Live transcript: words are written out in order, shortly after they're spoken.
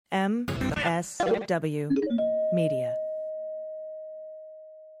MSW Media.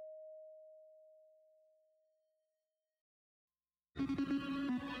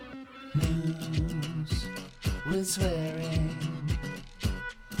 News with swearing.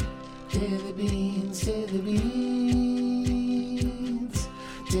 Daily beans, daily beans.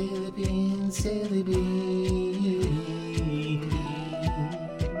 Daily beans, daily beans.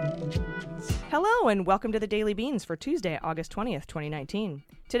 Hello and welcome to the Daily Beans for Tuesday, August 20th, 2019.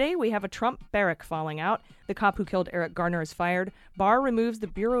 Today we have a Trump barrack falling out, the cop who killed Eric Garner is fired, Barr removes the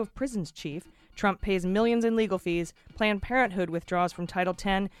Bureau of Prisons chief, Trump pays millions in legal fees, Planned Parenthood withdraws from Title X,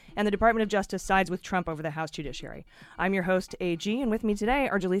 and the Department of Justice sides with Trump over the House Judiciary. I'm your host, AG, and with me today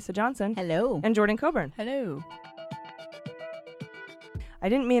are Jaleesa Johnson. Hello. And Jordan Coburn. Hello. I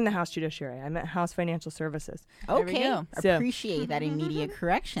didn't mean the House Judiciary. I meant House Financial Services. Okay. There we go. So- Appreciate that immediate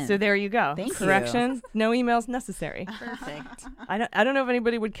correction. So there you go. Thank you. Corrections, no emails necessary. Perfect. I don't know if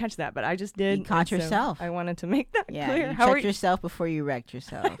anybody would catch that, but I just did. You caught and so yourself. I wanted to make that Yeah, clear. you How are checked you? yourself before you wrecked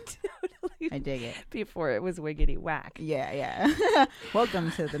yourself. Totally I dig it. before it was wiggity whack. Yeah. Welcome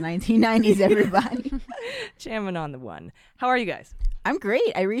to the 1990s, everybody. Jamming on the one. How are you guys? I'm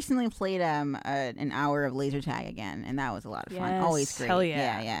great. I recently played an hour of laser tag again, and that was a lot of fun. Yes. Always great. Hell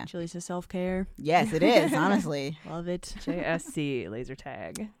yeah. Yeah. Julie's self-care. Yes, it is, honestly. Love it. JSC laser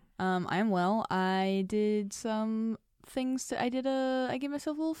tag. I'm well. I did some things. I gave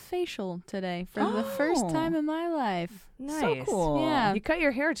myself a little facial today for the first Oh. time in my life. Nice. So cool. Yeah. You cut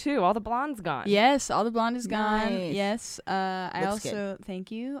your hair too. All the blonde's gone. Yes, all the blonde is gone. Nice. Yes. I Looks also,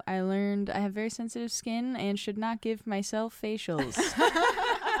 thank you. I learned I have very sensitive skin and should not give myself facials.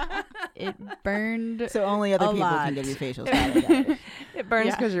 It burned. So only other A people lot. can give you facials. Got it. It burns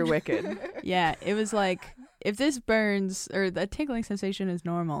Yeah. because you're wicked. Yeah, it was like, if this burns, or the tingling sensation is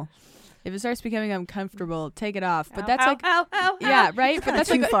normal. If it starts becoming uncomfortable, take it off. But that's Ow, like, ow, ow, yeah, ow. right? But Kinda that's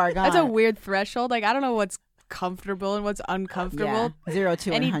too like, far gone. that's a weird threshold. Like, I don't know what's comfortable and what's uncomfortable. Yeah. 0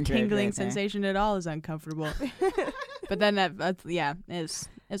 to Any 100. tingling right there. sensation at all is uncomfortable. But then that's it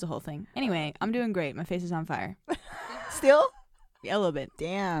was a whole thing. Anyway, I'm doing great. My face is on fire. Still? Yeah, a little bit.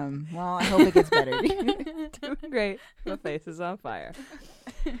 Damn. Well, I hope it gets better. Doing great. My face is on fire.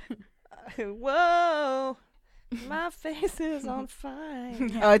 Whoa. My face is on fire.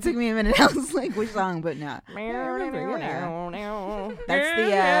 Oh, it took me a minute. I was like, which song? But no. I remember, yeah. That's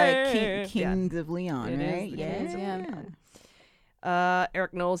the Kings of Leon, It is right? the Yeah. Kings of Leon.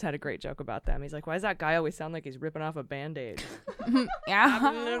 Eric Knowles had a great joke about them. He's like, why does that guy always sound like he's ripping off a Band-Aid? Yeah.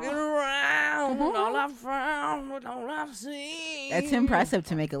 around, all I found, all I've seen. That's impressive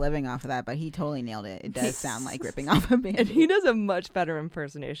to make a living off of that, but he totally nailed it. It does sound like ripping off a band. And he does a much better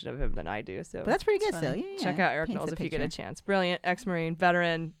impersonation of him than I do. So But that's pretty good It's still. funny. Yeah, check out Eric Paints Knowles the if you get a picture. chance. Brilliant, ex-Marine,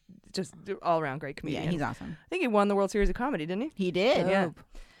 veteran, just all around great comedian. Yeah, he's awesome. I think he won the World Series of Comedy, didn't he? He did. Yeah.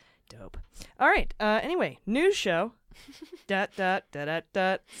 Dope. All right. Anyway, news show.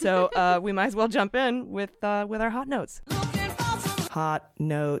 So we might as well jump in with our hot notes. Hot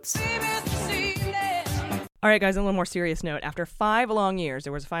notes. All right, guys, on a little more serious note. After 5 long years,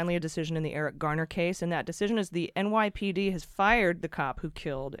 there was finally a decision in the Eric Garner case, and that decision is the NYPD has fired the cop who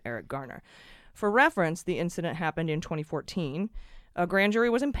killed Eric Garner. For reference, the incident happened in 2014. A grand jury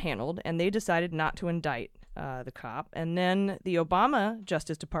was impaneled, and they decided not to indict the cop. And then the Obama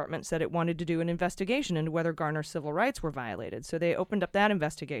Justice Department said it wanted to do an investigation into whether Garner's civil rights were violated. So they opened up that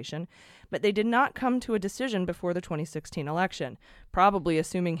investigation, but they did not come to a decision before the 2016 election, probably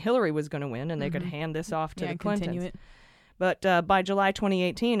assuming Hillary was going to win and they could hand this off to the Clintons. Continue it. But by July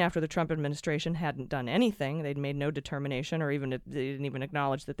 2018, after the Trump administration hadn't done anything, they'd made no determination or they didn't even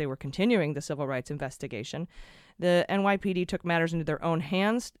acknowledge that they were continuing the civil rights investigation. The NYPD took matters into their own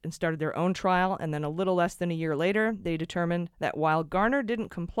hands and started their own trial, and then a little less than a year later, they determined that while Garner didn't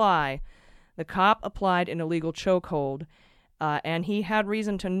comply, the cop applied an illegal chokehold, and he had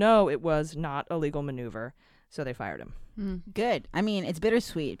reason to know it was not a legal maneuver, so they fired him. Good. I mean, it's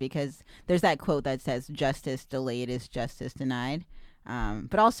bittersweet because there's that quote that says, justice delayed is justice denied.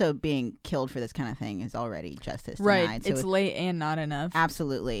 But also being killed for this kind of thing is already justice Right. denied. It's late and not enough.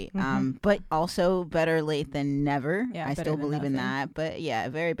 Absolutely. But also better late than never. Yeah, I better still than believe in nothing. that. But yeah,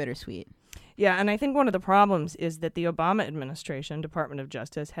 very bittersweet. Yeah, and I think one of the problems is that the Obama administration, Department of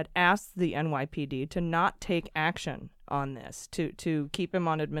Justice, had asked the NYPD to not take action on this, to keep him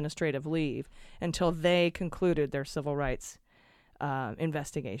on administrative leave until they concluded their civil rights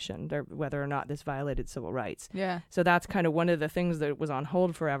investigation, whether or not this violated civil rights. Yeah. So that's kind of one of the things that was on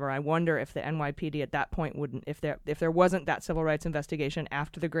hold forever. I wonder if the NYPD at that point wouldn't, if there wasn't that civil rights investigation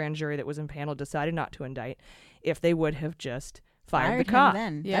after the grand jury that was impaneled decided not to indict, if they would have just fired the him cop.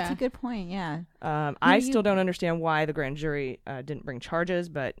 then. Yeah. That's a good point. Yeah. I do you- still don't understand why the grand jury didn't bring charges,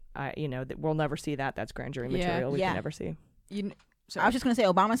 but we'll never see that. That's grand jury Yeah. material. We Yeah. can never see. I was just going to say,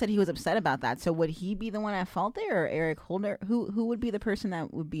 Obama said he was upset about that. So would he be the one at fault there, or Eric Holder? Who would be the person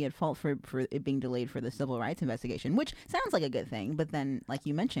that would be at fault for it being delayed for the civil rights investigation? Which sounds like a good thing, but then, like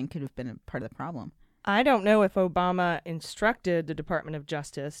you mentioned, could have been a part of the problem. I don't know if Obama instructed the Department of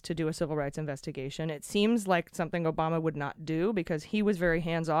Justice to do a civil rights investigation. It seems like something Obama would not do because he was very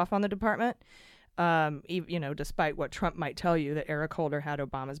hands-off on the department. Despite what Trump might tell you, that Eric Holder had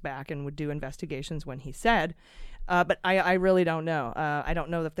Obama's back and would do investigations when he said. But I really don't know. I don't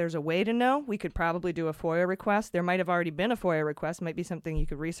know if there's a way to know. We could probably do a FOIA request. There might have already been a FOIA request. Might be something you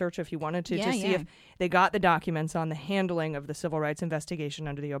could research if you wanted to see if they got the documents on the handling of the civil rights investigation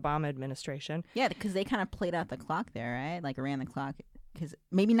under the Obama administration. Yeah, because they kind of played out the clock there, right? Like ran the clock. Because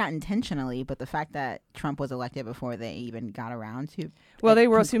maybe not intentionally, but the fact that Trump was elected before they even got around to. Well, they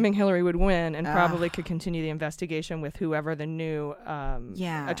were assuming Hillary would win and probably could continue the investigation with whoever the new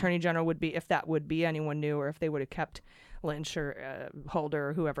attorney general would be, if that would be anyone new, or if they would have kept Lynch or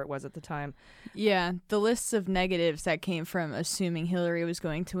Holder or whoever it was at the time. Yeah, the lists of negatives that came from assuming Hillary was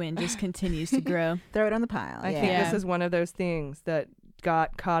going to win just continues to grow. Throw it on the pile. I think this is one of those things that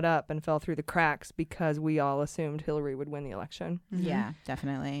got caught up and fell through the cracks because we all assumed Hillary would win the election. Yeah,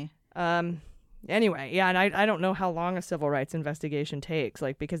 definitely. Anyway, yeah, and I don't know how long a civil rights investigation takes,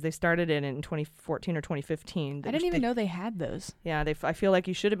 like, because they started it in 2014 or 2015. I didn't even know they had those. Yeah, I feel like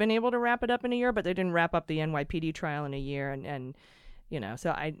you should have been able to wrap it up in a year, but they didn't wrap up the NYPD trial in a year, and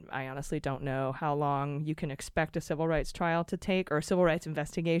so I honestly don't know how long you can expect a civil rights trial to take, or a civil rights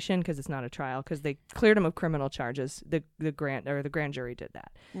investigation, because it's not a trial, because they cleared him of criminal charges. The grand jury did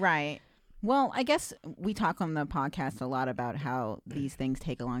that. Right. Well, I guess we talk on the podcast a lot about how these things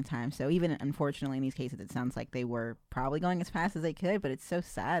take a long time. So even unfortunately in these cases, it sounds like they were probably going as fast as they could, but it's so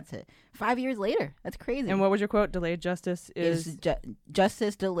sad to 5 years later. That's crazy. And what was your quote? Delayed justice is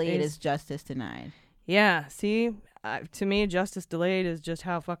justice delayed is justice denied. Yeah. See, to me, justice delayed is just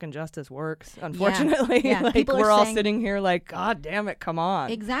how fucking justice works. Unfortunately, Yeah. like People are we're all saying- sitting here like, God damn it, come on.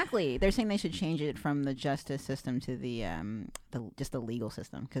 Exactly. They're saying they should change it from the justice system to the just the legal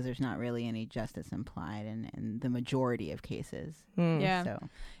system, because there's not really any justice implied in the majority of cases. Yeah. So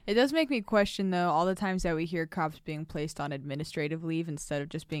It does make me question, though, all the times that we hear cops being placed on administrative leave instead of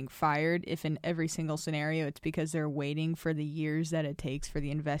just being fired, if in every single scenario it's because they're waiting for the years that it takes for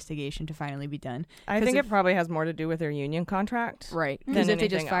the investigation to finally be done. I think it probably has more to do with their union contract. Right. than Because if they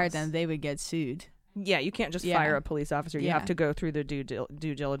just anything fired else. them, they would get sued. Yeah, you can't just Yeah. fire a police officer. You Yeah. have to go through the due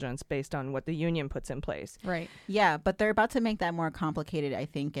diligence based on what the union puts in place. Right. yeah, but they're about to make that more complicated, I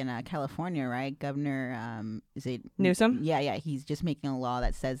think, in California, right? Governor, is it Newsom? Yeah. He's just making a law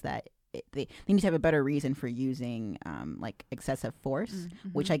that says that they need to have a better reason for using like excessive force,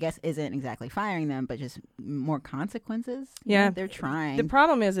 which I guess isn't exactly firing them, but just more consequences. You Yeah. know, they're trying. The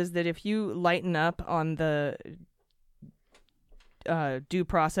problem is that if you lighten up on the due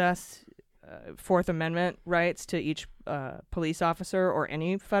process, Fourth Amendment rights to each police officer or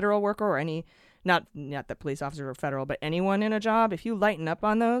any federal worker or any, not that police officers are federal, but anyone in a job, if you lighten up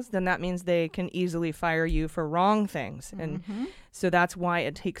on those, then that means they can easily fire you for wrong things. And so that's why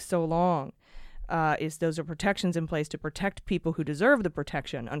it takes so long. Is those are protections in place to protect people who deserve the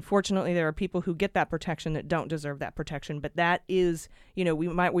protection. Unfortunately, there are people who get that protection that don't deserve that protection. But that is, we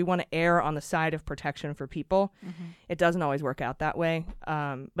want to err on the side of protection for people. It doesn't always work out that way.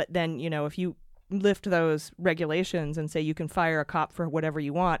 But then, if you lift those regulations and say you can fire a cop for whatever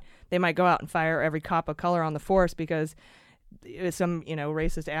you want, they might go out and fire every cop of color on the force because some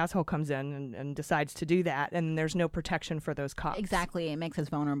racist asshole comes in and decides to do that, and there's no protection for those cops. Exactly. It makes us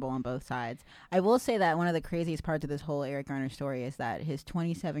vulnerable on both sides. I will say that one of the craziest parts of this whole Eric Garner story is that his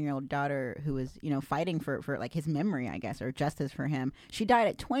 27-year-old daughter, who was, fighting for like his memory, I guess, or justice for him, she died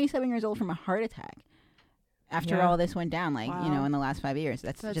at 27 years old from a heart attack. After all this went down, Wow. in the last 5 years.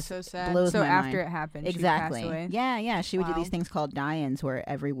 That's just so sad. blows So my after mind. it happened, Exactly. she passed away. Yeah. She would do Wow. these things called die-ins, where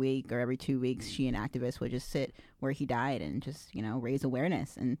every week or every 2 weeks, she and activists would just sit where he died and just, raise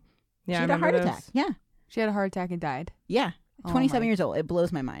awareness. And Yeah, she I had a heart remember attack. those. Yeah. She had a heart attack and died. Yeah. Oh 27 my- years old. It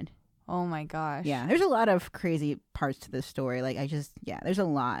blows my mind. Oh my gosh. Yeah. There's a lot of crazy parts to this story. Like, there's a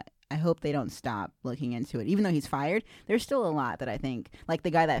lot. I hope they don't stop looking into it. Even though he's fired, there's still a lot that I think, like the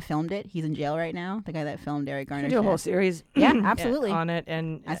guy that filmed it, he's in jail right now. The guy that filmed Eric Garner. Do a whole series Yeah, absolutely. on it,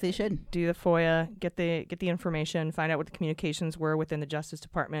 and As they should. do the FOIA, get the information, find out what the communications were within the Justice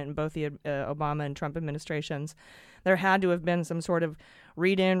Department in both the Obama and Trump administrations. There had to have been some sort of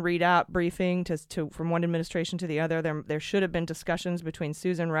read in, read out briefing to from one administration to the other. There should have been discussions between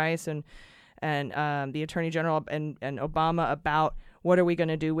Susan Rice and and the Attorney General and Obama about what are we going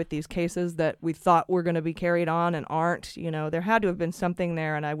to do with these cases that we thought were going to be carried on and aren't. There had to have been something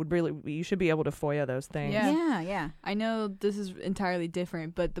there, and you should be able to FOIA those things. Yeah. I know this is entirely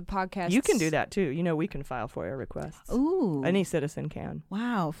different, but the podcast... You can do that, too. We can file FOIA requests. Ooh. Any citizen can.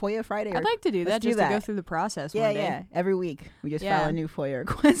 Wow. FOIA Friday. I'd like to do that Let's do just that. to go through the process one day. Yeah. Every week we just Yeah. file a new FOIA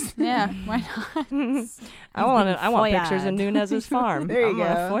request. Yeah, why not? I want pictures of FOIA'd. Nunez's farm. There you I'm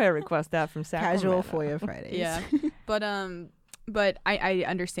gonna go. FOIA request that from Sacramento. Casual FOIA Fridays. Yeah. But I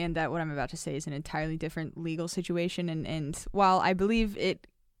understand that what I'm about to say is an entirely different legal situation. And while I believe it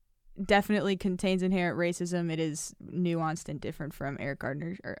definitely contains inherent racism, it is nuanced and different from Eric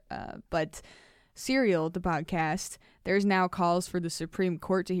Gardner. But Serial, the podcast, there's now calls for the Supreme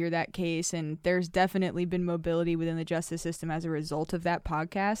Court to hear that case. And there's definitely been mobility within the justice system as a result of that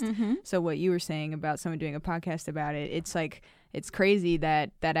podcast. Mm-hmm. So what you were saying about someone doing a podcast about it, it's like... It's crazy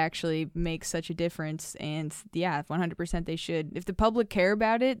that actually makes such a difference, and 100% they should. If the public care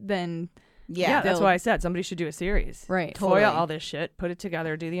about it, then Yeah, that's they'll- why I said somebody should do a series. right. Totally. FOIA all this shit, put it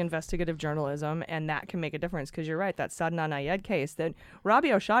together, do the investigative journalism, and that can make a difference. Because you're right, that Sadnan Ayed case, that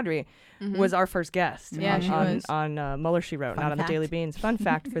Rabia Chaudhry was our first guest Yeah, she was. on Mueller, She Wrote, Fun not on the Daily fact. Beans. Fun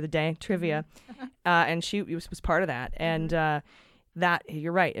fact for the day, trivia. And she was part of that. And that,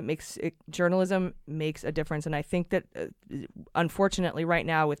 you're right, journalism makes a difference. And I think that, unfortunately, right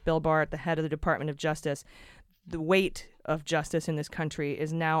now, with Bill Barr at the head of the Department of Justice, the weight of justice in this country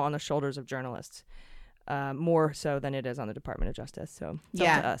is now on the shoulders of journalists, more so than it is on the Department of Justice. So it's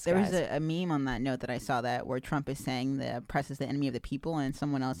up to us, there guys. was a meme on that note that I saw that where Trump is saying the press is the enemy of the people, and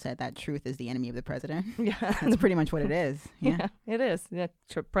someone else said that truth is the enemy of the president. Yeah, That's pretty much what it is. Yeah. it is. Yeah,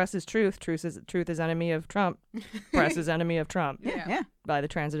 press is truth. Truth is enemy of Trump. Press is enemy of Trump Yeah. by the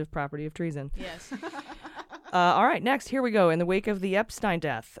transitive property of treason. Yes. All right, next, here we go. In the wake of the Epstein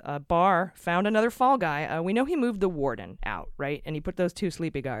death, Barr found another fall guy. We know he moved the warden out, right? And he put those 2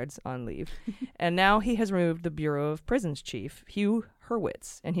 sleepy guards on leave. And now he has removed the Bureau of Prisons chief, Hugh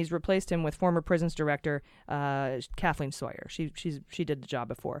Hurwitz, and he's replaced him with former prisons director Kathleen Sawyer. She did the job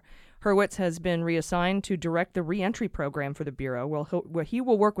before. Hurwitz has been reassigned to direct the reentry program for the Bureau, where he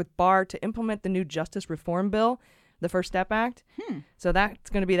will work with Barr to implement the new Justice Reform Bill, the First Step Act. So that's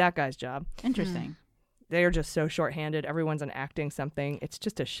going to be that guy's job. Interesting. They are just so shorthanded. Everyone's enacting something. It's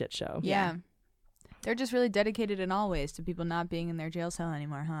just a shit show. Yeah. They're just really dedicated in all ways to people not being in their jail cell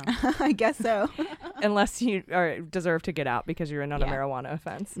anymore, huh? I guess so. Unless you deserve to get out because you're in on a marijuana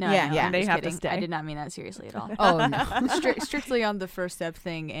offense. No, Yeah, no, yeah. I'm They just have to kidding. stay. I did not mean that seriously at all. Oh, no. Strictly on the First Step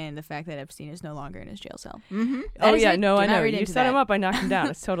thing and the fact that Epstein is no longer in his jail cell. Mm-hmm. Oh, is yeah. it. No, Do I not know. read You into set him that. up. I knocked him down.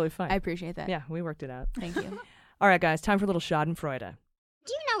 It's totally fine. I appreciate that. Yeah, we worked it out. Thank you. All right, guys. Time for a little Schadenfreude.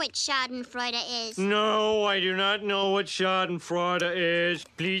 Do you know what Schadenfreude is? No, I do not know what Schadenfreude is.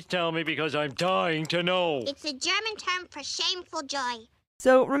 Please tell me because I'm dying to know. It's a German term for shameful joy.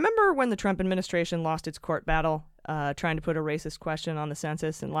 So remember when the Trump administration lost its court battle, trying to put a racist question on the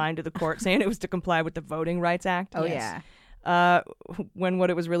census and lying to the court, saying it was to comply with the Voting Rights Act? Oh, Yes. When what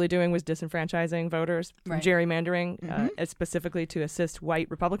it was really doing was disenfranchising voters, Right. gerrymandering, specifically to assist white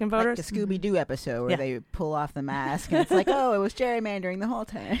Republican voters. Like the Scooby-Doo episode where Yeah. they pull off the mask and it's like, oh, it was gerrymandering the whole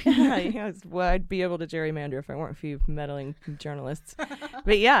time. Well, I'd be able to gerrymander if I weren't for you meddling journalists.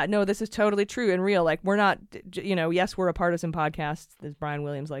 But yeah, no, this is totally true and real. Like, we're not, yes, we're a partisan podcast, as Brian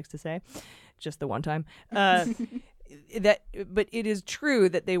Williams likes to say, just the one time. But it is true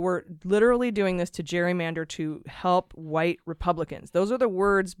that they were literally doing this to gerrymander to help white Republicans. Those are the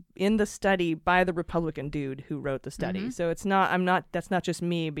words in the study by the Republican dude who wrote the study. So it's not, that's not just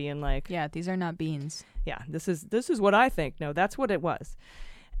me being like, Yeah, these are not beans. yeah, this is what I think. No, that's what it was.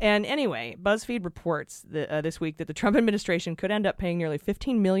 And anyway, BuzzFeed reports this week that the Trump administration could end up paying nearly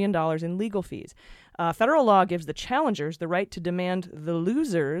 $15 million in legal fees. Federal law gives the challengers the right to demand the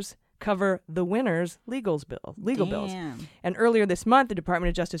losers cover the winners' legal bills. Damn. And earlier this month, the Department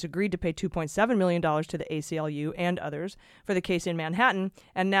of Justice agreed to pay $2.7 million to the ACLU and others for the case in Manhattan.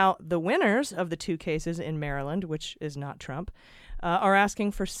 And now the winners of the 2 cases in Maryland, which is not Trump, are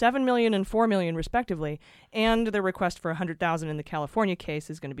asking for $7 million and $4 million respectively. And the request for $100,000 in the California case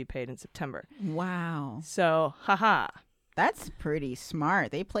is going to be paid in September. Wow. So, haha. That's pretty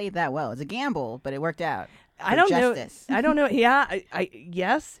smart. They played that well. It's a gamble, but it worked out. I don't justice. know. I don't know. Yeah,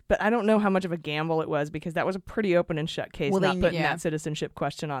 yes, but I don't know how much of a gamble it was because that was a pretty open and shut case, Well, not they- putting yeah. that citizenship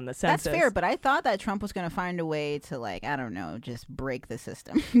question on the That's census. fair, but I thought that Trump was going to find a way to, like, I don't know, just break the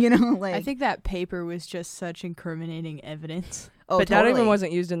system. You know, like. I think that paper was just such incriminating evidence. Oh, but that even totally.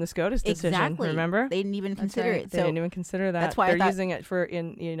 wasn't used in the SCOTUS decision. Exactly. Remember? They didn't even That's consider right. it. They So didn't even consider that. that's why I they're thought- using it for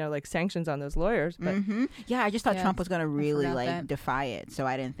like sanctions on those lawyers. But yeah, I just thought Yeah, Trump was going to really forgot like that. defy it. So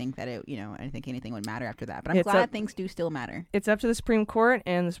I didn't think that it, I didn't think anything would matter after that. But I'm It's glad up- things do still matter. it's up to the Supreme Court,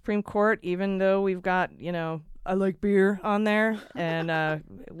 and the Supreme Court, even though we've got I like beer on there, and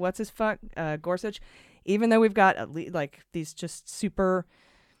what's his fuck Gorsuch, even though we've got like these just super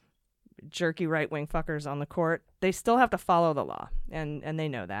jerky right-wing fuckers on the court, they still have to follow the law, and they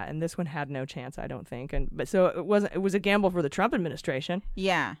know that. And this one had no chance, I don't think. But so it was a gamble for the Trump administration,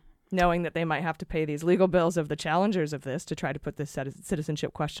 Yeah. knowing that they might have to pay these legal bills of the challengers of this to try to put this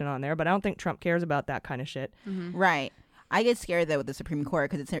citizenship question on there. But I don't think Trump cares about that kind of shit. Right. I get scared though with the Supreme Court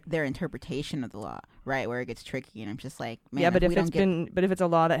because it's their interpretation of the law, right? Where it gets tricky, and I'm just like, man, Yeah, but if we don't if it's a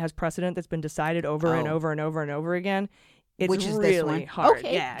law that has precedent that's been decided over and Oh. over and over and over again, it's Which is this really one? hard.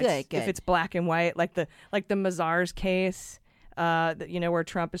 Okay, yeah, good. If it's black and white, like the Mazars case, where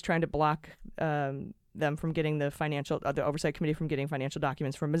Trump is trying to block them from getting the oversight committee from getting financial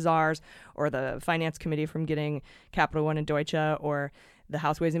documents from Mazars, or the finance committee from getting Capital One and Deutsche, or the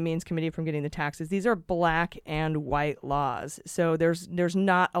House Ways and Means Committee from getting the taxes. These are black and white laws, so there's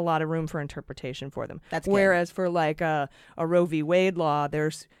not a lot of room for interpretation for them. That's good. Whereas for like a Roe v. Wade law,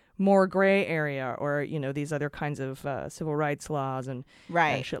 there's more gray area, or these other kinds of civil rights laws and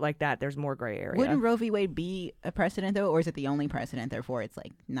Right. shit like that. There's more gray area. Wouldn't Roe v. Wade be a precedent though, or is it the only precedent? Therefore, it's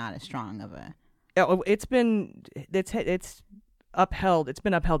like not as strong of a. It's upheld. It's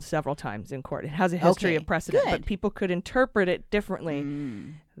been upheld several times in court. It has a history Okay, of precedent, but good. people could interpret it differently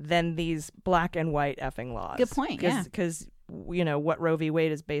than these black and white effing laws. Good point, yeah. Because what Roe v.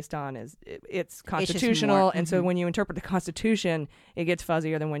 Wade is based on is it's just constitutional, more- and so when you interpret the Constitution, it gets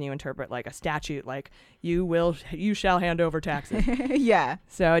fuzzier than when you interpret like a statute, like you shall hand over taxes. Yeah.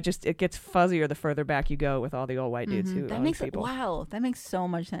 So it gets fuzzier the further back you go with all the old white dudes who That own makes people. wow. That makes so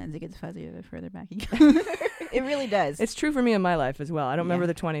much sense. It gets fuzzier the further back you go. It really does. It's true for me in my life as well. I don't remember Yeah.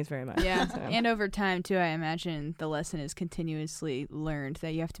 the 20s very much. Yeah, so. and over time too, I imagine the lesson is continuously learned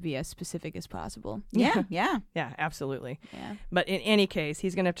that you have to be as specific as possible. yeah. Yeah. Yeah, absolutely. Yeah. But in any case,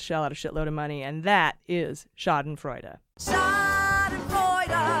 he's going to have to shell out a shitload of money, and that is Schadenfreude.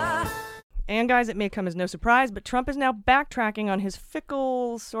 And guys, it may come as no surprise, but Trump is now backtracking on his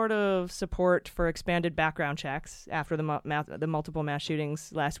fickle sort of support for expanded background checks after the multiple mass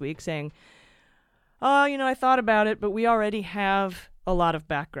shootings last week, saying, "Oh, I thought about it, but we already have a lot of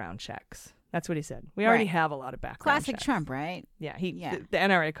background checks." That's what he said. We already Right. have a lot of background Classic checks. Trump, right? Yeah, Yeah. The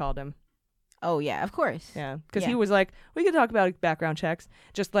NRA called him. Oh yeah, of course. Yeah, because Yeah. he was like, we can talk about background checks.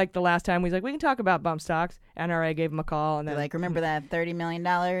 Just like the last time, we was like, we can talk about bump stocks. NRA gave him a call, and They're then like, remember that $30 million,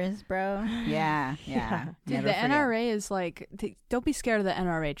 bro? Yeah. Yeah. Dude, Never the forget. NRA is like, don't be scared of the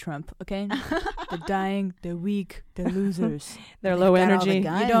NRA, Trump, okay? They're dying, they're weak, they're losers. they're They've low got all the energy,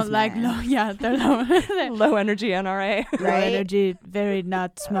 guns, You don't like man. low, yeah, they're low, they're low energy NRA. low Right? energy, very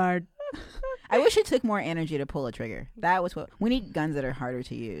not smart. I wish it took more energy to pull a trigger. That was what we need. Guns that are harder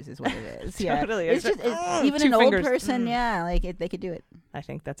to use is what it is. Yeah, Totally. it's just even Two an old fingers. person. Yeah, like they could do it. I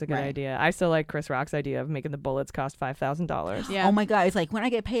think that's a good Right. idea. I still like Chris Rock's idea of making the bullets cost $5,000. Yeah. Oh my god, it's like when I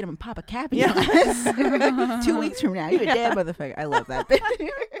get paid, I'm gonna pop a cap in your ass. 2 weeks from now, you're a dead motherfucker. I love that.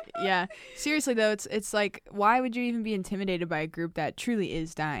 Yeah. Seriously though, it's like, why would you even be intimidated by a group that truly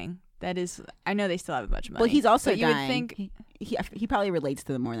is dying? That is, I know they still have a bunch of money. Well, he's also but you dying. would think, He probably relates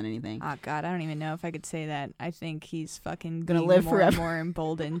to them more than anything. oh god, I don't even know if I could say that. I think he's fucking Gonna being live more and forever. more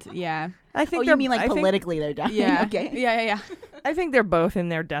emboldened. Yeah. I think Oh, they're you mean like I think- politically they're dying? Yeah. Okay. Yeah. I think they're both in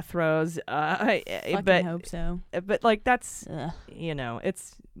their death throes. Fucking But hope so. like that's Ugh.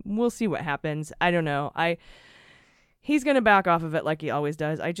 we'll see what happens. I don't know. He's going to back off of it like he always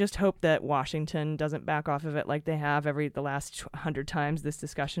does. I just hope that Washington doesn't back off of it like they have the last 100 times this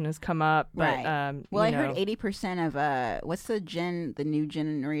discussion has come up. But, Right. Well, I heard 80% of what's the new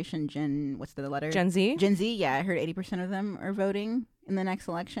generation? What's the letter? Gen Z? Gen Z. Yeah, I heard 80% of them are voting in the next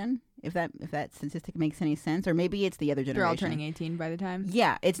election. If that statistic makes any sense, or maybe it's the other generation. They're all turning 18 by the time.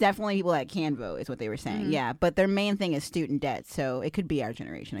 Yeah, it's definitely people that can vote, is what they were saying. Mhm. Yeah, but their main thing is student debt, so it could be our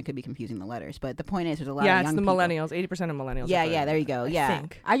generation. I could be confusing the letters, but the point is, there's a lot of Yeah, young it's the people. millennials. 80% of millennials. Yeah, are yeah, there you go. Yeah,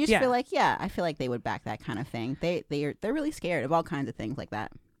 think. I just Yeah. feel like, I feel like they would back that kind of thing. They're really scared of all kinds of things like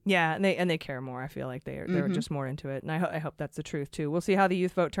that. Yeah, and they care more. I feel like they're Mhm. just more into it, and I hope that's the truth too. We'll see how the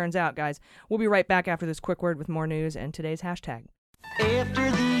youth vote turns out, guys. We'll be right back after this quick word with more news and today's hashtag. After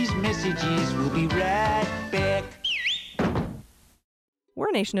these these messages. We'll be right back. We're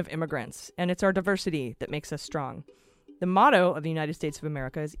a nation of immigrants, and it's our diversity that makes us strong. The motto of the United States of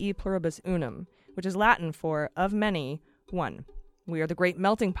America is E pluribus unum, which is Latin for of many, one. We are the great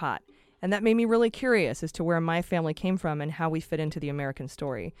melting pot, and that made me really curious as to where my family came from and how we fit into the American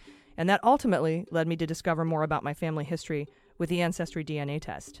story. And that ultimately led me to discover more about my family history with the Ancestry DNA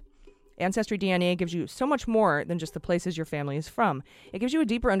test. Ancestry DNA gives you so much more than just the places your family is from. It gives you a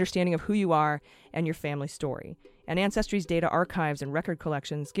deeper understanding of who you are and your family story. And Ancestry's data archives and record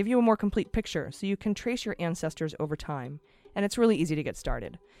collections give you a more complete picture so you can trace your ancestors over time. And it's really easy to get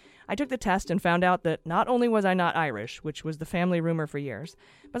started. I took the test and found out that not only was I not Irish, which was the family rumor for years,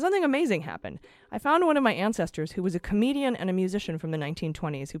 but something amazing happened. I found one of my ancestors who was a comedian and a musician from the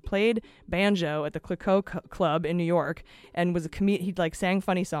 1920s who played banjo at the Clicquot Club in New York and was a comedian. He sang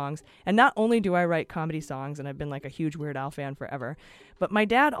funny songs. And not only do I write comedy songs, and I've been a huge Weird Al fan forever, but my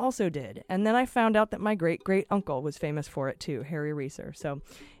dad also did. And then I found out that my great-great-uncle was famous for it too, Harry Reeser. So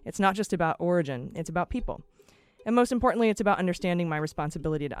it's not just about origin, it's about people. And most importantly, it's about understanding my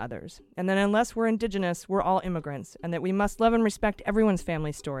responsibility to others. And that unless we're indigenous, we're all immigrants, and that we must love and respect everyone's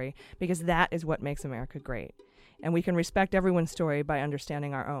family story, because that is what makes America great. And we can respect everyone's story by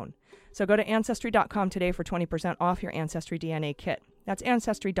understanding our own. So go to Ancestry.com today for 20% off your Ancestry DNA kit. That's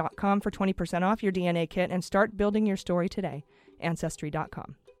Ancestry.com for 20% off your DNA kit, and start building your story today.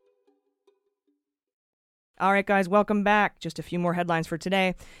 Ancestry.com. All right, guys, welcome back. Just a few more headlines for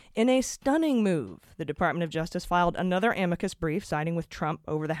today. In a stunning move, the Department of Justice filed another amicus brief siding with Trump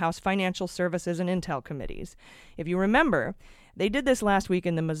over the House Financial Services and Intel Committees. If you remember, they did this last week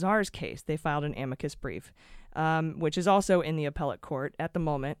in the Mazars case. They filed an amicus brief, which is also in the appellate court at the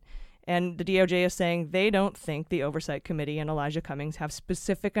moment. And the DOJ is saying they don't think the Oversight Committee and Elijah Cummings have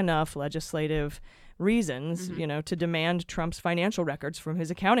specific enough legislative reasons, to demand Trump's financial records from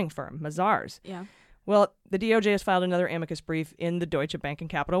his accounting firm, Mazars. Yeah. Well, the DOJ has filed another amicus brief in the Deutsche Bank and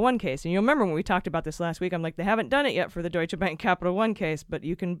Capital One case. And you'll remember when we talked about this last week, I'm like, they haven't done it yet for the Deutsche Bank Capital One case, but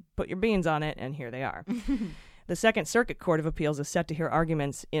you can put your beans on it, and here they are. The Second Circuit Court of Appeals is set to hear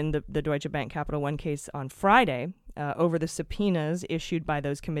arguments in the Deutsche Bank Capital One case on Friday over the subpoenas issued by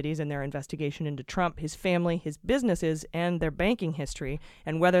those committees in their investigation into Trump, his family, his businesses, and their banking history,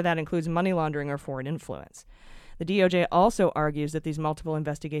 and whether that includes money laundering or foreign influence. The DOJ also argues that these multiple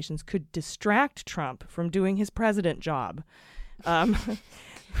investigations could distract Trump from doing his president job. Okay.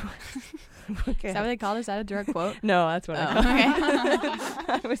 Is that what they called? Is that a direct quote? No, that's what I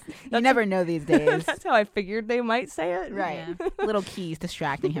called it. You never know these days. That's how I figured they might say it. Right. Little keys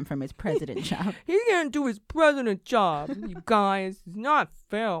distracting him from his president job. He can't do his president job, you guys. It's not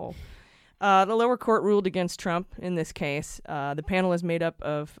fair. The lower court ruled against Trump in this case. The panel is made up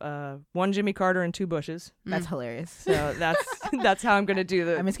of one Jimmy Carter and two Bushes. That's hilarious. So that's how I'm going to do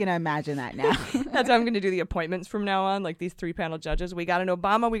the. I'm just going to imagine that now. That's how I'm going to do the appointments from now on. Like these three panel judges. We got an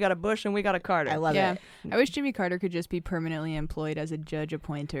Obama, we got a Bush, and we got a Carter. I love Yeah. it. I wish Jimmy Carter could just be permanently employed as a judge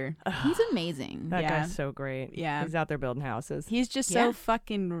appointer. He's amazing. That Yeah. guy's so great. Yeah. He's out there building houses. He's just Yeah. so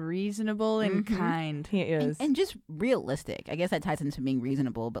fucking reasonable and kind. He is. And just realistic. I guess that ties into being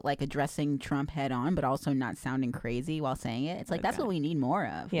reasonable, but addressing Trump head on, but also not sounding crazy while saying it. It's that's what we need more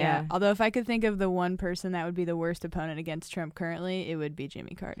of. Yeah. Although if I could think of the one person that would be the worst opponent against Trump currently, it would be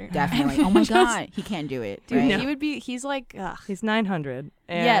Jimmy Carter. Definitely. Oh my God. He can't do it. Dude, right? he would be. He's like, ugh. He's 900.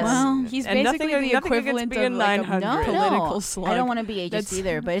 And Yes, Well, he's and basically nothing the against equivalent being of like a 900. political slug. I don't want to be ageist That's-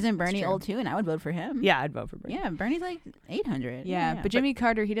 either, but isn't Bernie true. old too? And I would vote for him. Yeah, I'd vote for Bernie. Yeah, Bernie's 800. Yeah, but Jimmy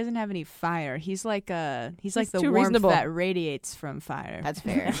Carter, he doesn't have any fire. He's like the He's warmth too reasonable. that radiates from fire. That's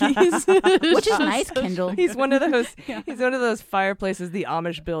fair. He's- Which is nice, Kendall. He's one of those. He's one of those fireplaces the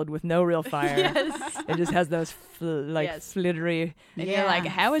Amish build with no real fire. Yes. It just has those Yes. flittery. And you're like,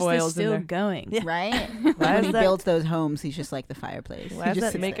 how is this Foils in still there. going? Right? Why When is he that- builds those homes, he's just like the fireplace. Why He is just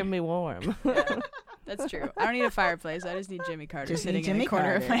that sits making there. me warm? That's true. I don't need a fireplace. I just need Jimmy Carter Just sitting need in Jimmy the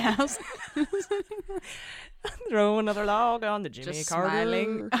corner of Carter. my house. Throw another log on the Jimmy Just Carter.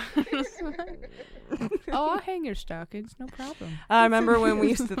 smiling. Oh, I'll hang your stockings. No problem. I remember when we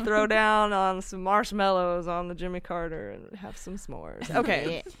used to throw down on some marshmallows on the Jimmy Carter and have some s'mores.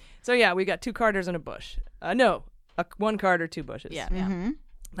 Okay. So yeah, we got two Carters and a Bush. One Carter, two Bushes. Yeah. Mm-hmm.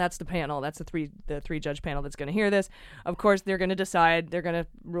 That's the panel. That's the three judge panel that's going to hear this. Of course, they're going to decide. They're going to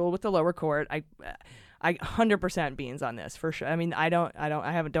rule with the lower court. I 100% beans on this for sure. I mean, don't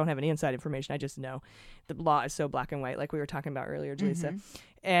have any inside information. I just know the law is so black and white, like we were talking about earlier, Jaleesa.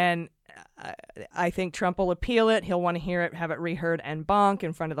 And I think Trump will appeal it. He'll want to hear it, have it reheard en banc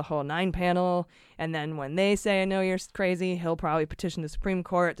in front of the whole 9 panel. And then when they say, "I know you're crazy," he'll probably petition the Supreme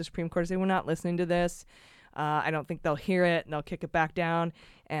Court. The Supreme Court will say, "We're not listening to this." I don't think they'll hear it, and they'll kick it back down.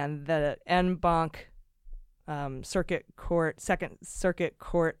 And the en banc Second Circuit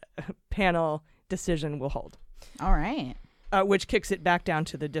Court panel decision will hold. All right. Which kicks it back down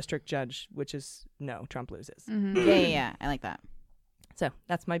to the district judge, which is no, Trump loses. Yeah. I like that. So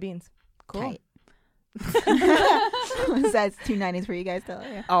that's my beans. Cool. Tight. That's 2 90s for you guys, though.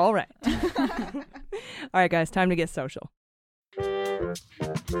 Yeah. All right. All right, guys, time to get social.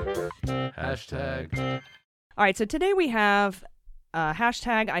 Hashtag. All right, so today we have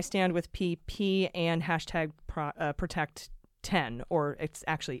hashtag I stand with PP and hashtag protect 10, or it's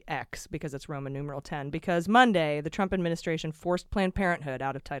actually X because it's Roman numeral 10, because Monday the Trump administration forced Planned Parenthood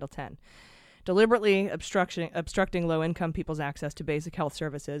out of Title 10, deliberately obstructing low-income people's access to basic health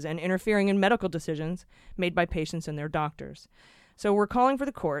services and interfering in medical decisions made by patients and their doctors. So we're calling for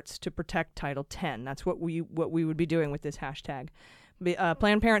the courts to protect Title 10. That's what we would be doing with this hashtag.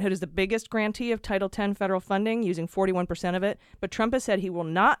 Planned Parenthood is the biggest grantee of Title 10 federal funding, using 41% of it, but Trump has said he will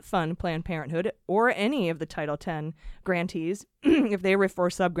not fund Planned Parenthood or any of the Title 10 grantees if they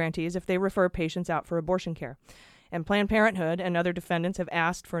refer patients out for abortion care. And Planned Parenthood and other defendants have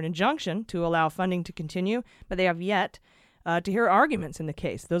asked for an injunction to allow funding to continue, but they have yet to hear arguments in the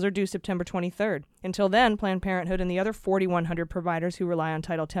case. Those are due September 23rd. Until then, Planned Parenthood and the other 4,100 providers who rely on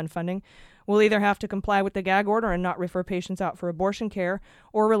Title 10 funding will either have to comply with the gag order and not refer patients out for abortion care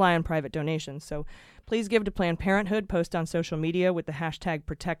or rely on private donations. So please give to Planned Parenthood, post on social media with the hashtag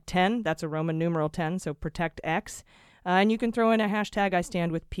Protect10. That's a Roman numeral 10, so ProtectX. And you can throw in a hashtag I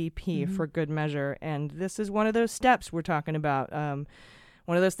stand with PP for good measure. And this is one of those steps we're talking about.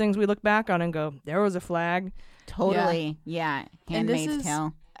 One of those things we look back on and go, there was a flag. Totally. Yeah. Handmaid's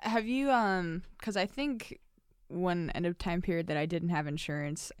Tale. Have you, because I think one end of time period that I didn't have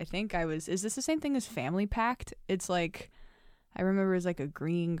insurance, I think is this the same thing as Family Pact? It's like, I remember it was like a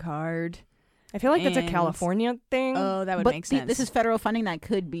green card. I feel like it's a California thing. Oh, that would But make sense. this is federal funding that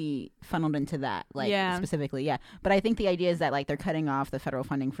could be funneled into that, specifically, yeah. But I think the idea is that like they're cutting off the federal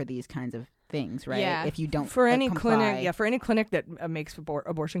funding for these kinds of things, right? Yeah. If you don't for any comply. clinic that makes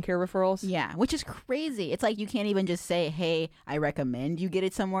abortion care referrals. Yeah, which is crazy. It's like you can't even just say, "Hey, I recommend you get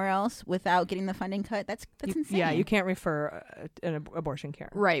it somewhere else" without getting the funding cut. That's insane. Yeah, you can't refer an abortion care.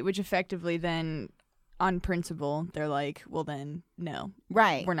 Right, which effectively then, on principle, they're like, well then, no.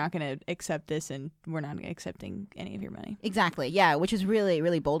 Right. We're not going to accept this, and we're not accepting any of your money. Exactly. Yeah, which is really,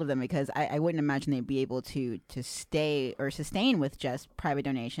 really bold of them, because I wouldn't imagine they'd be able to stay or sustain with just private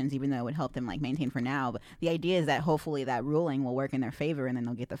donations, even though it would help them like maintain for now. But the idea is that hopefully that ruling will work in their favor, and then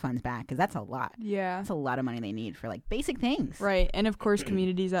they'll get the funds back, because that's a lot. Yeah. That's a lot of money they need for like basic things. Right. And of course,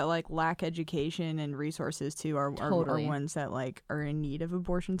 communities that like lack education and resources too are Totally. ones that like are in need of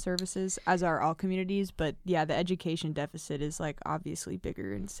abortion services, as are all communities. But yeah, the education deficit is like obviously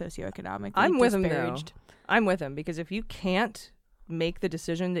bigger and socioeconomically I'm with him though. disparaged. I'm with him, because if you can't make the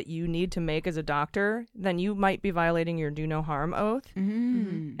decision that you need to make as a doctor, then you might be violating your do no harm oath.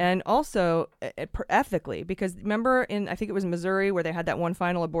 Mm-hmm. And also ethically, because remember I think it was Missouri where they had that one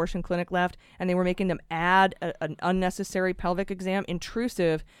final abortion clinic left, and they were making them add an unnecessary pelvic exam,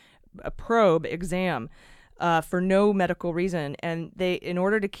 intrusive probe exam. For no medical reason. And they, in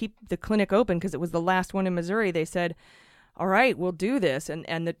order to keep the clinic open, because it was the last one in Missouri, they said, all right, we'll do this. And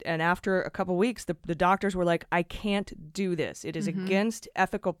after a couple weeks, the doctors were like, I can't do this. It is against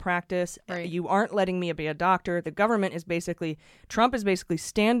ethical practice. Right. You aren't letting me be a doctor. The government is Trump is basically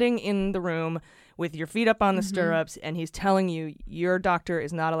standing in the room with your feet up on the stirrups, and he's telling you your doctor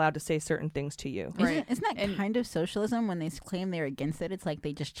is not allowed to say certain things to you. Right. Isn't that kind of socialism when they claim they're against it? It's like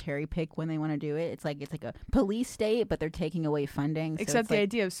they just cherry pick when they want to do it. It's like a police state, but they're taking away funding. So Except it's the like,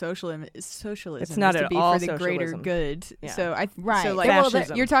 idea of socialism It's not is to at be all for the greater socialism. good. Yeah. So Right. So like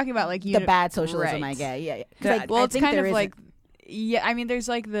Fascism. you're talking about like the bad socialism, right. I get. Yeah. 'Cause That- I Well, it's think kind there of is like yeah. I mean, there's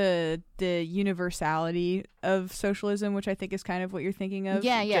like the universality of socialism, which I think is kind of what you're thinking of.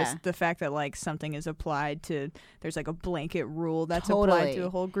 Yeah, yeah. Just the fact that like something is applied to, there's like a blanket rule that's Totally. applied to a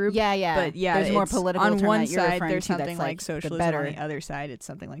whole group. Yeah, yeah. But yeah, there's more it's- political on term one that you're side referring there's to something that's like the socialism. better. On the other side, it's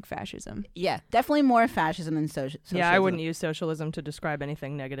something like fascism. Yeah, definitely more fascism than socialism. Yeah, I wouldn't use socialism to describe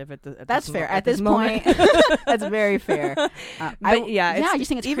anything negative That's fair. At this moment. point, that's very fair. But I just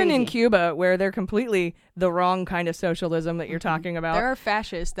think it's even in crazy. Cuba, where they're completely the wrong kind of socialism that you're talking about. There are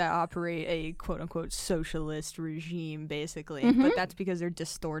fascists that operate a quote-unquote socialist regime, basically, but that's because they're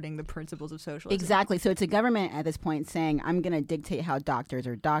distorting the principles of socialism. Exactly. So it's a government at this point saying, I'm going to dictate how doctors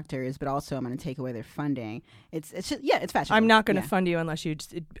are doctors, but also I'm going to take away their funding. It's just, it's fascism. I'm not going to Yeah. fund you unless you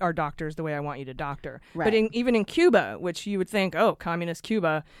are doctors the way I want you to doctor. Right. But even in Cuba, which you would think, oh, communist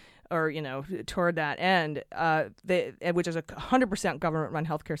Cuba, or toward that end, which is a 100% government-run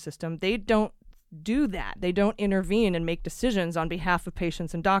healthcare system, they don't do that. They don't intervene and make decisions on behalf of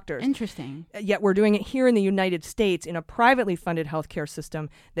patients and doctors. Interesting. Yet we're doing it here in the United States in a privately funded healthcare system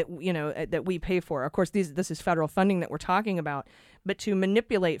that that we pay for. Of course, this is federal funding that we're talking about, but to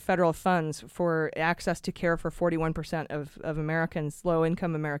manipulate federal funds for access to care for 41% of Americans,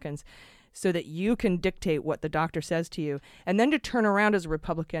 low-income Americans, so that you can dictate what the doctor says to you, and then to turn around as a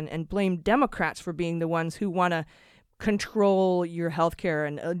Republican and blame Democrats for being the ones who want to control your healthcare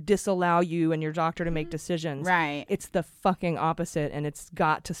and disallow you and your doctor to make decisions. Right. It's the fucking opposite, and it's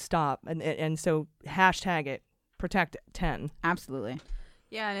got to stop. And so hashtag it, protect 10. Absolutely.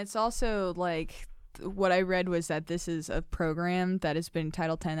 Yeah, and it's also like what I read was that this is a program that has been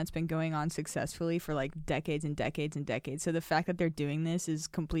Title X that's been going on successfully for like decades and decades and decades. So the fact that they're doing this is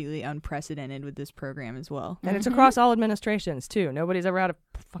completely unprecedented with this program as well. And it's across all administrations, too. Nobody's ever had a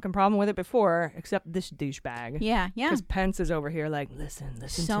fucking problem with it before, except this douchebag. Yeah. Because Pence is over here like, listen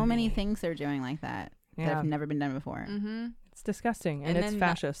So to many me. things they're doing like that that Yeah. have never been done before. Mm-hmm. It's disgusting, and it's then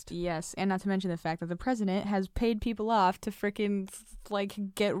fascist. Yes, and not to mention the fact that the president has paid people off to freaking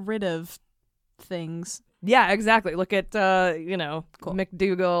like get rid of things. Yeah, exactly. Look at, Cool.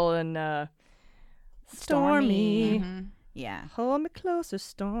 McDougal and Stormy. Mm-hmm. Yeah. Hold me closer,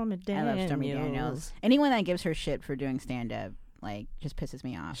 Stormy I Daniels. love Stormy Daniels. Anyone that gives her shit for doing stand-up, like, just pisses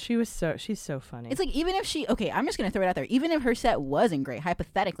me off. She's so funny. It's like, even if I'm just going to throw it out there. Even if her set wasn't great,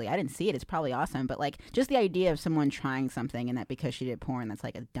 hypothetically, I didn't see it, it's probably awesome. But, like, just the idea of someone trying something and that because she did porn, that's,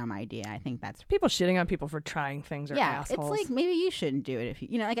 like, a dumb idea. I think that's... People shitting on people for trying things are assholes. It's like, maybe you shouldn't do it if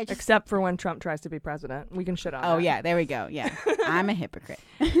you know, like, I just... Except for when Trump tries to be president. We can shit on Oh, that. yeah, there we go. Yeah. I'm a hypocrite.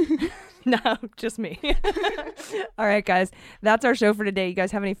 No, just me. All right, guys. That's our show for today. You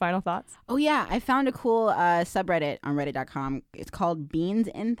guys have any final thoughts? Oh, yeah. I found a cool subreddit on reddit.com. It's called Beans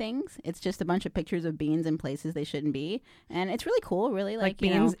in Things. It's just a bunch of pictures of beans in places they shouldn't be. And it's really cool, really. Like you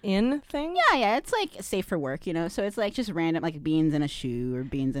beans know, in things? Yeah. It's like safe for work, you know. So it's like just random, like beans in a shoe or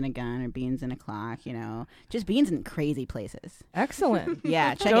beans in a gun or beans in a clock, you know. Just beans in crazy places. Excellent.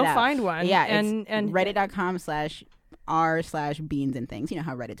 Yeah, check Go it out. find one. Yeah, and reddit.com/r/beans and things. You know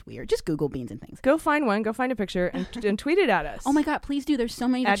how Reddit's weird. Just Google beans and things. go find one. Go find a picture and tweet it at us. Oh my God, please do. There's so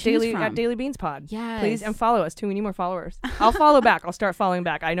many to choose from. At Daily Beans Pod. Yes. Please, and follow us too. We need more followers. I'll follow back. I'll start following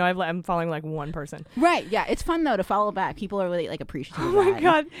back. I know I'm following like one person. Right, yeah. It's fun though to follow back. People are really like appreciative of Oh my that.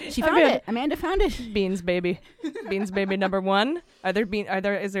 God. She found it. Amanda found it. Beans Baby. Beans Baby number 1.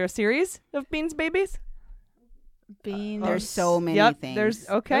 Is there a series of Beans Babies? Beans. There's so many Yep, things. there's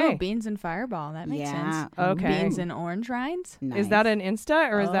Oh, okay. beans and Fireball. That makes Yeah. sense. Okay. Beans and orange rinds. Nice. Is that an Insta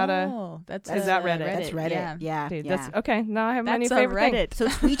or is that a That's is that Reddit? That's Reddit. Yeah. Dude, yeah. that's okay. Now I have many That's a favorite things. Reddit. So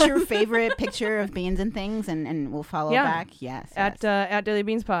tweet your favorite picture of beans and things, and we'll follow Yeah. back. Yes. At Daily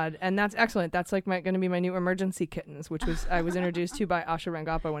Beans Pod, and that's excellent. That's like going to be my new emergency kittens, which I was introduced to by Asha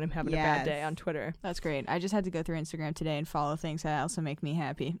Rangappa when I'm having a bad day Yes. on Twitter. That's great. I just had to go through Instagram today and follow things that also make me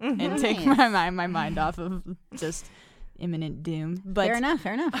happy Mm-hmm. and take my mind off of just imminent doom. But Fair enough.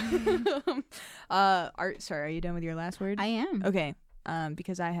 Sorry, are you done with your last word? I am. Okay,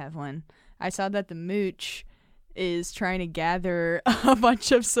 because I have one. I saw that the Mooch is trying to gather a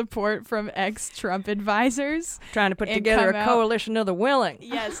bunch of support from ex-Trump advisors. Trying to put And together a come out- coalition of the willing.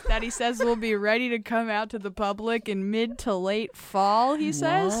 Yes, that he says will be ready to come out to the public in mid to late fall, he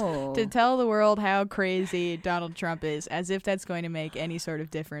says, Whoa. to tell the world how crazy Donald Trump is, as if that's going to make any sort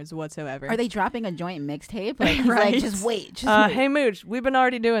of difference whatsoever. Are they dropping a joint mixtape? Like, he's Right. like, just wait. Just wait. Hey Mooch, we've been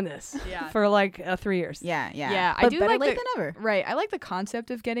already doing this Yeah. for like 3 years. Yeah. Yeah, I But do better like late the- than ever. Right. I like the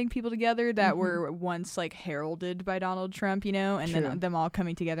concept of getting people together that were once like heralded by Donald Trump, you know, and True. then them all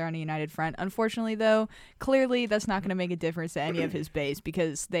coming together on a united front. Unfortunately, though, clearly that's not going to make a difference to any of his base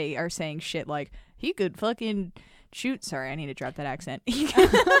because they are saying shit like he could fucking shoot. Sorry, I need to drop that accent.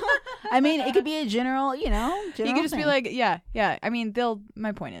 I mean, it could be a general, you know. He General could just be thing. like, yeah. I mean,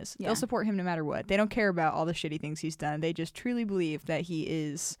 my point is, Yeah. they'll support him no matter what. They don't care about all the shitty things he's done. They just truly believe that he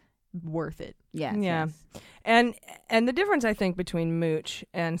is worth it. yes, Yeah. yes. And the difference, I think, between Mooch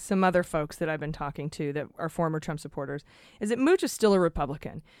and some other folks that I've been talking to that are former Trump supporters is that Mooch is still a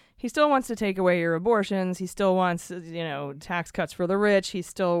Republican. He still wants to take away your abortions. He still wants, tax cuts for the rich. He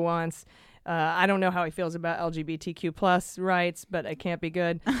still wants... I don't know how he feels about LGBTQ plus rights, but it can't be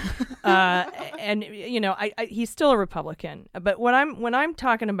good. And he's still a Republican. But what I'm going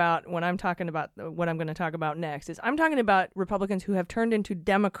to talk about next is I'm talking about Republicans who have turned into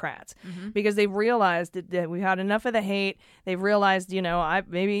Democrats because they've realized that we've had enough of the hate. They've realized,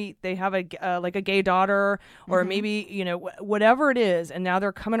 maybe they have a gay daughter or maybe whatever it is, and now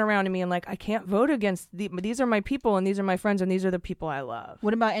they're coming around to me and like I can't vote against these are my people and these are my friends and these are the people I love.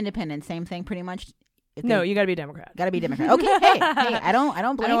 What about independents? Same thing, pretty much. If No, they- you got to be Democrat. Gotta be Democrat. Okay, hey, I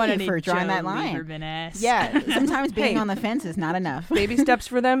don't blame want you any for drawing Joe that line. Lieberman ass. Yeah, sometimes being Hey. on the fence is not enough. Baby steps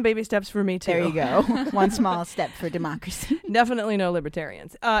for them, baby steps for me too. There you go. One small step for democracy. Definitely no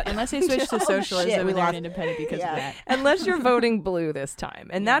libertarians. Unless they switch to Oh, socialism shit, we and they're lost- an independent because Yeah. of that. Unless you're voting blue this time.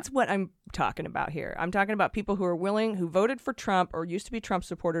 And that's what I'm talking about here. I'm talking about people who are willing, who voted for Trump or used to be Trump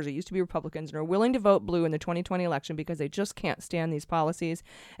supporters or used to be Republicans and are willing to vote blue in the 2020 election because they just can't stand these policies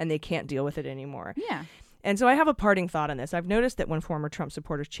and they can't deal with it anymore. Yeah. And so I have a parting thought on this. I've noticed that when former Trump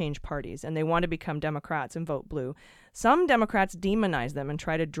supporters change parties and they want to become Democrats and vote blue, some Democrats demonize them and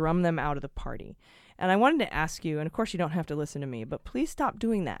try to drum them out of the party. And I wanted to ask you, and of course you don't have to listen to me, but please stop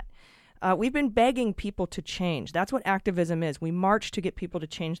doing that. We've been begging people to change. That's what activism is. We march to get people to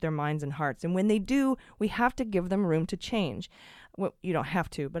change their minds and hearts. And when they do, we have to give them room to change. Well, you don't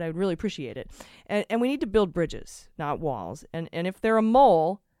have to, but I would really appreciate it. And we need to build bridges, not walls. And if they're a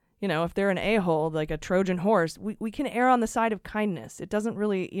mole, you know, if they're an a-hole, like a Trojan horse, we can err on the side of kindness. It doesn't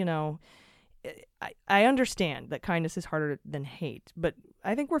really, you know, I understand that kindness is harder than hate, but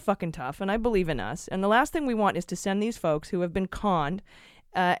I think we're fucking tough, and I believe in us. And the last thing we want is to send these folks who have been conned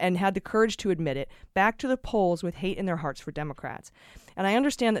and had the courage to admit it back to the polls with hate in their hearts for Democrats. And I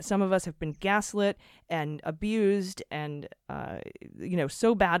understand that some of us have been gaslit and abused and, you know,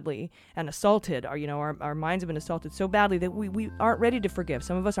 so badly and assaulted. Our minds have been assaulted so badly that we aren't ready to forgive.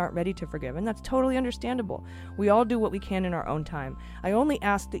 Some of us aren't ready to forgive, and that's totally understandable. We all do what we can in our own time. I only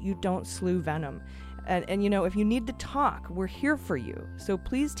ask that you don't slew venom. And you know, if you need to talk, we're here for you. So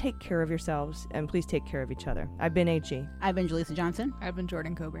please take care of yourselves and please take care of each other. I've been AG. I've been Jaleesa Johnson. I've been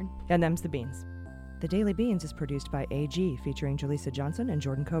Jordan Coburn. And them's the beans. The Daily Beans is produced by AG, featuring Jaleesa Johnson and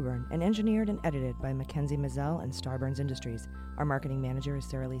Jordan Coburn, and engineered and edited by Mackenzie Mazzell and Starburns Industries. Our marketing manager is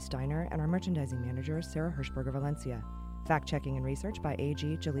Sarah Lee Steiner, and our merchandising manager is Sarah Hirschberger Valencia. Fact-checking and research by AG,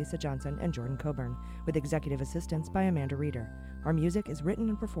 Jaleesa Johnson, and Jordan Coburn, with executive assistance by Amanda Reeder. Our music is written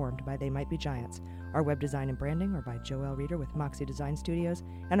and performed by They Might Be Giants. Our web design and branding are by Joelle Reeder with Moxie Design Studios,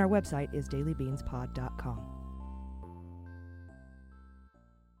 and our website is dailybeanspod.com.